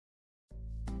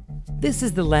This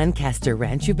is the Lancaster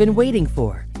ranch you've been waiting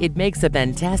for. It makes a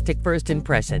fantastic first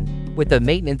impression with a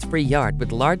maintenance-free yard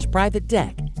with large private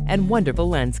deck and wonderful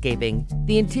landscaping.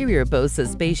 The interior boasts a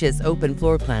spacious open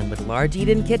floor plan with large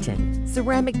eat-in kitchen,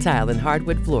 ceramic tile and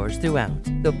hardwood floors throughout.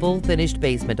 The full finished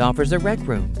basement offers a rec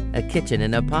room, a kitchen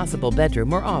and a possible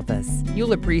bedroom or office.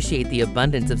 You'll appreciate the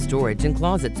abundance of storage and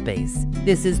closet space.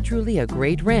 This is truly a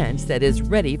great ranch that is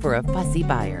ready for a fussy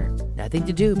buyer. Nothing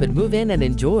to do but move in and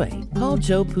enjoy. Call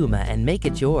Joe Puma and make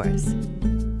it yours.